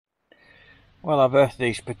Well, I've earthed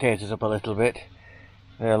these potatoes up a little bit.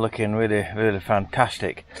 They're looking really, really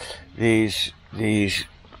fantastic. These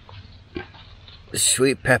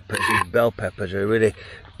sweet peppers, these bell peppers, are really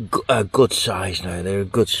a good size now. They're a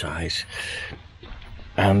good size.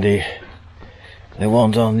 And the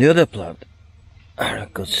ones on the other plant are a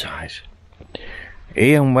good size.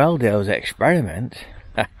 Ian Weldale's experiment.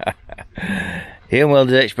 Ian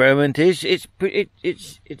Weldale's experiment is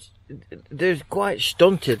they're quite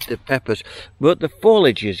stunted, the peppers, but the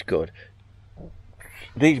foliage is good.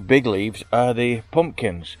 These big leaves are the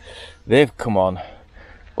pumpkins. They've come on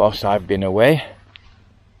whilst I've been away.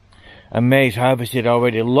 And May's harvested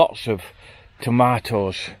already lots of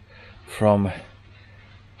tomatoes from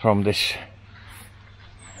this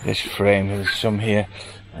frame. There's some here,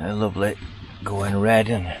 lovely, going red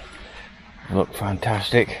and look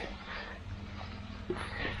fantastic.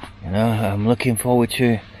 You know, I'm looking forward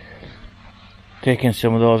to taking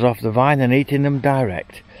some of those off the vine and eating them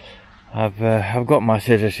direct. I've got my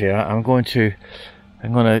scissors here. I'm going to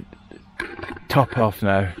top off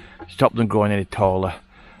now, stop them growing any taller,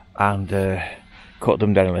 and cut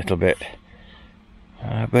them down a little bit.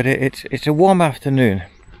 But it's a warm afternoon.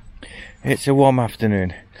 It's a warm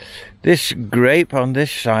afternoon. This grape on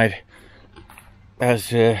this side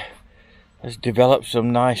has developed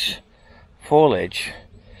some nice foliage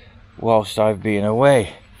whilst I've been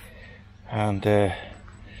away, and I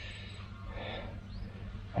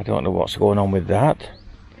don't know what's going on with that.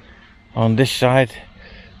 On this side,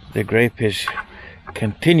 the grape is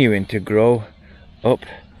continuing to grow up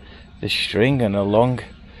the string and along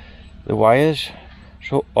the wires,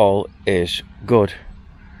 so all is good.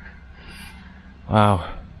 Wow,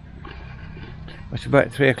 it's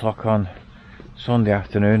about 3 o'clock on Sunday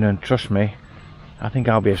afternoon, and trust me, I think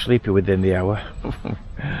I'll be asleep within the hour.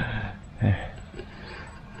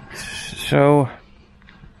 So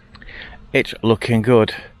it's looking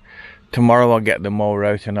good. Tomorrow I'll get the mower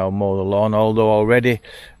out and I'll mow the lawn, although already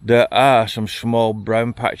there are some small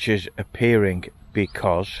brown patches appearing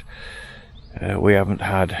because we haven't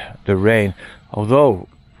had the rain. Although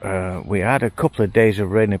we had a couple of days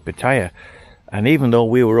of rain in Pattaya, and even though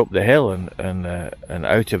we were up the hill and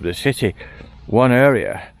out of the city, one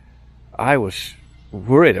area I was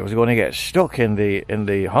worried I was going to get stuck in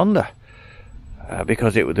the Honda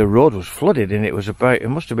because the road was flooded, and it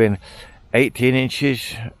must have been 18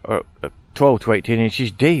 inches or 12 to 18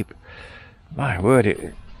 inches deep. My word,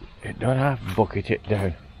 it don't have to bucket it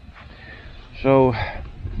down. So,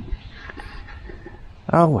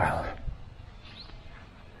 oh well.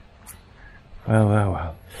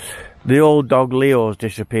 Well. The old dog Leo's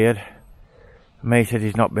disappeared. May said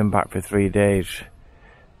he's not been back for 3 days.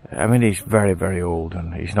 I mean, he's very, very old,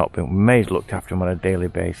 and he's not been. May's looked after him on a daily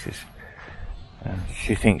basis, and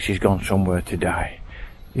she thinks he's gone somewhere to die.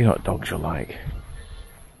 You know what dogs are like.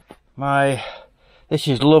 This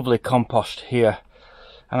is lovely compost here,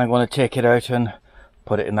 and I'm going to take it out and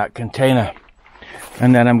put it in that container,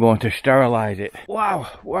 and then I'm going to sterilize it. Wow,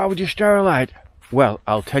 why would you sterilize it? Well,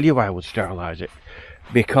 I'll tell you why I would sterilize it.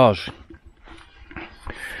 Because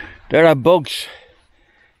there are bugs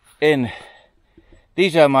in.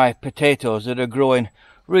 These are my potatoes that are growing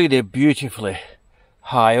really beautifully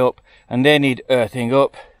high up, and they need earthing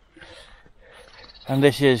up. And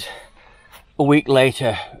this is a week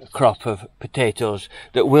later crop of potatoes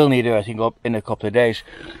that will need earthing up in a couple of days.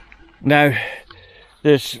 Now,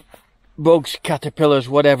 there's bugs, caterpillars,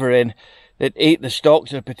 whatever in that eat the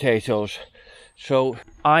stalks of potatoes. So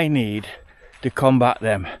I need to combat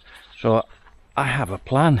them. So I have a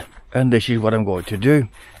plan, and this is what I'm going to do.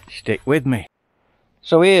 Stick with me.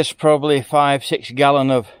 So here's probably 5-6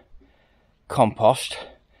 gallon of compost,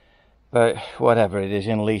 but whatever it is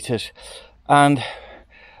in litres. And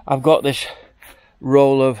I've got this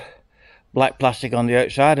roll of black plastic on the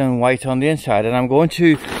outside and white on the inside, and I'm going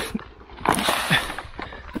to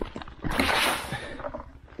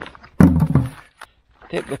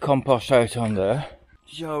dip the compost out on there.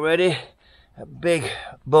 It's already a big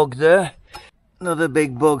bug there, another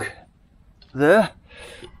big bug there.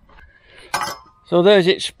 So there's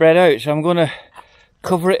it spread out, so I'm going to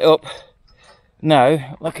cover it up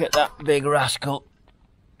now. Look at that big rascal.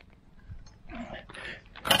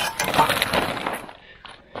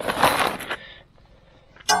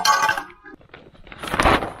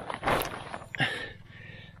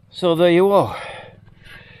 So there you are,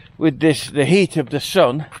 with the heat of the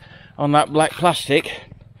sun on that black plastic.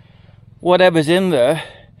 Whatever's in there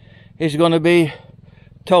is going to be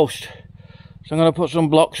toast. So I'm going to put some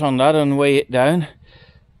blocks on that and weigh it down,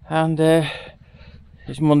 and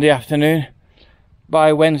it's Monday afternoon.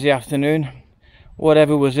 By Wednesday afternoon,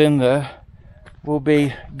 whatever was in there will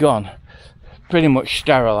be gone. pretty much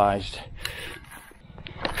sterilized.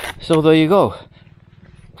 So there you go.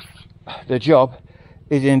 The job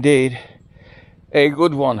is indeed a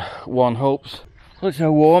good one, one hopes. Well, it's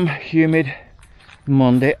a warm, humid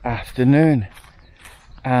Monday afternoon,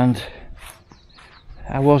 and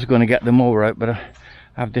I was going to get the mower out, but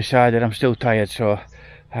I've decided, I'm still tired, so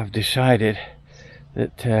I've decided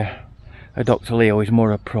that a Dr. Leo is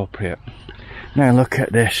more appropriate. Now look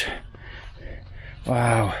at this.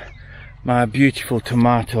 Wow, my beautiful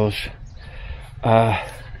tomatoes are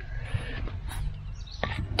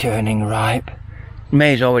turning ripe.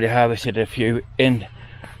 May's already harvested a few in.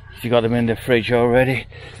 She got them in the fridge already,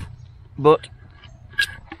 but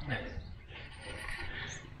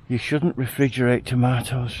you shouldn't refrigerate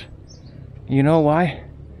tomatoes. You know why?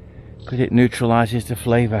 Because it neutralizes the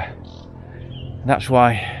flavour. That's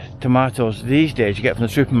why tomatoes these days you get from the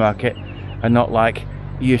supermarket are not like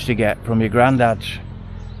you used to get from your granddads.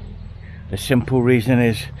 The simple reason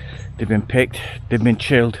is they've been picked, they've been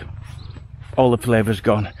chilled, all the flavour's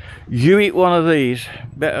gone. You eat one of these,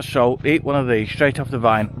 bit of salt, eat one of these straight off the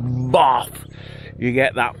vine, boff, you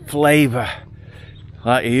get that flavour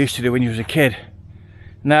like you used to do when you was a kid.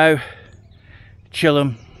 Now, chill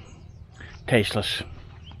them, tasteless.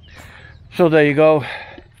 So there you go.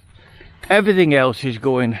 Everything else is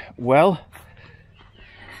going well.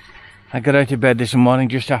 I got out of bed this morning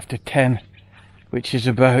just after 10, which is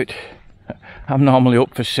about, I'm normally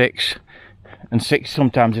up for 6, and 6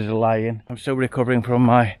 sometimes is a lie-in. I'm still recovering from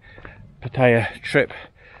my Pattaya trip,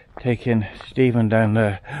 taking Stephen down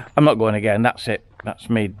there. I'm not going again, that's it, that's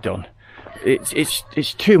me done.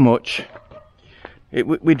 It's too much.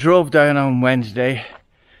 We drove down on Wednesday,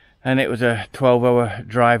 and it was a 12-hour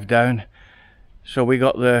drive down. So we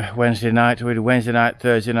got there Wednesday night, we did Wednesday night,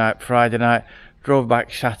 Thursday night, Friday night, drove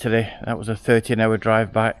back Saturday. That was a 13-hour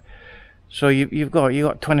drive back. So you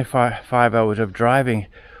got 25 hours of driving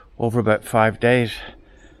over about 5 days.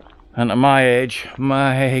 And at my age,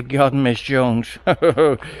 my God, Miss Jones,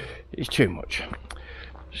 it's too much.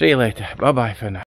 See you later. Bye bye for now.